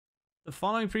The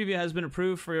following preview has been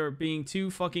approved for being too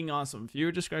fucking awesome.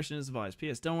 Viewer discretion is advised.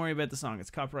 P.S. Don't worry about the song.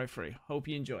 It's copyright free. Hope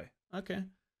you enjoy. Okay.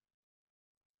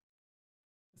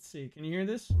 Let's see. Can you hear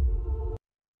this?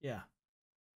 Yeah.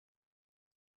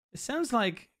 It sounds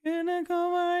like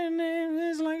my name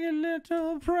is like a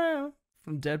little prayer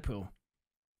from Deadpool.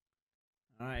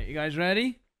 Alright, you guys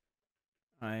ready?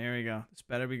 Alright, here we go. This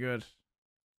better be good.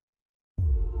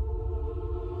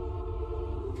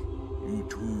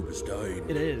 YouTube is dying.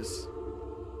 It is.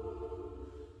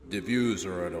 The views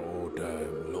are at an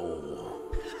all-time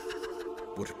low.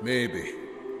 But maybe,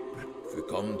 if we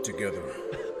come together,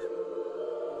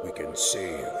 we can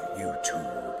save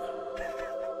YouTube.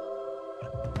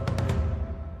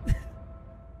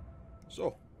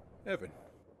 So, Evan,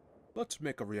 let's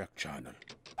make a React channel.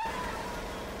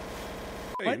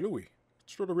 Hey, What? Louis,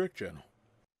 let's start a React channel.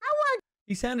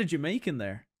 He sounded Jamaican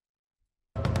there.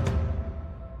 Okay,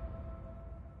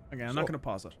 I'm not going to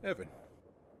pause it. Evan,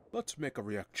 let's make a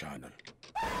React channel.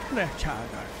 Channel.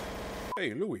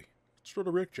 Hey, Louis, let's start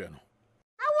a React channel.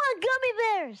 I want gummy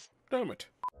bears! Damn it.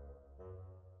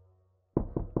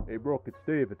 Hey, Brooke, it's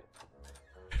David.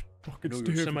 I know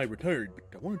you're semi-retired, but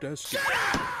I wanted to ask you.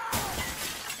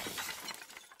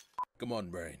 Come on,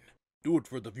 Brian. Do it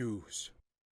for the views.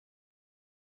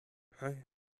 I'll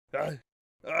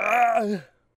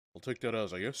take that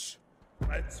as a yes.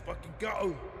 Let's fucking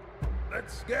go.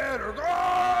 Let's get her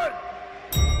going!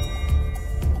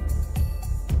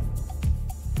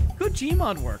 Good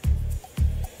Gmod work.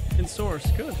 In source,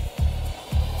 good.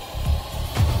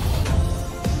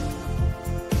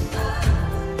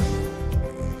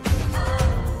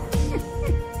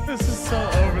 This is so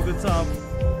over the top.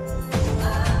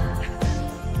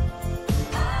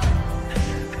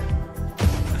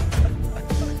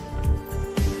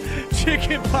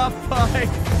 Chicken pot pie.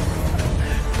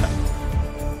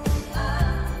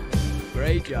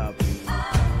 Great job.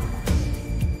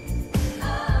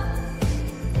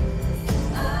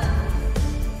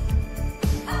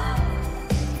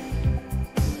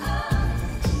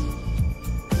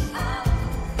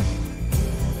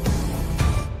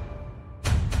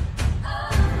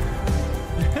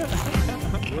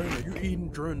 Brian, are you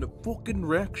eating during the fucking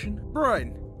reaction?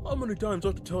 Brian, how many times do I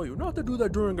have to tell you not to do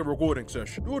that during a recording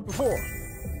session? Do it before.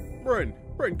 Brian,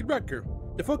 get back here.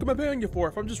 The fuck am I paying you for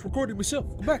if I'm just recording myself?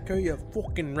 Come back here, you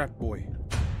fucking rat boy.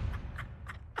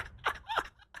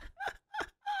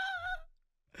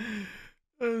 That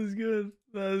was good.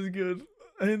 That was good.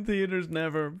 In theaters,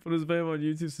 never, but it's available on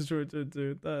YouTube. So short to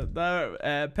do that.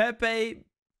 The Pegged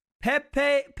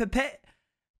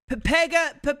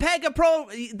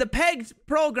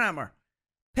Programmer.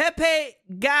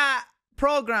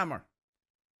 PepegaProgrammer.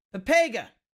 Pepega.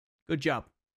 Good job.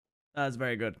 That was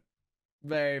very good.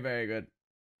 Very, very good.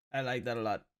 I like that a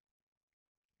lot.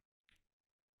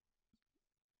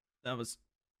 That was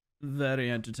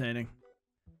very entertaining.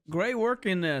 Great work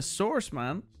in Source,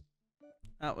 man.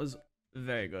 That was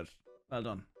very good. Well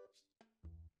done.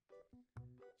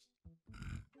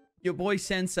 Your boy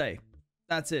Sensei.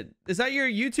 That's it. Is that your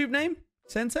YouTube name?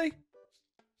 Sensei?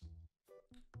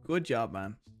 Good job,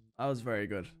 man. That was very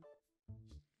good.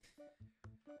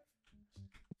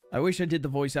 I wish I did the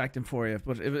voice acting for you,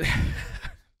 but it was...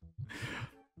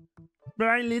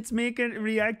 Brian, let's make a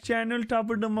React channel top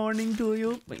of the morning to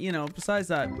you. But, you know, besides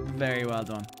that, very well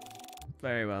done.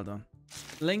 Very well done.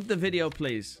 Link the video,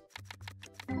 please.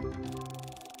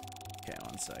 Okay,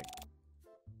 one sec.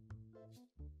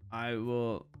 I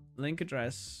will link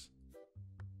address.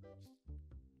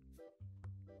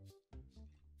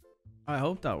 I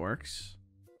hope that works.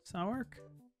 Does that work?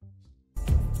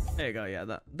 There you go.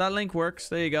 Yeah, that link works.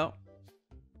 There you go.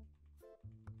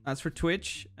 That's for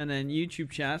Twitch and then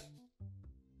YouTube chat.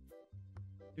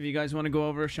 If you guys want to go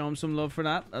over, show them some love for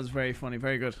that. That's very funny.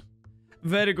 Very good.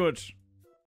 Very good.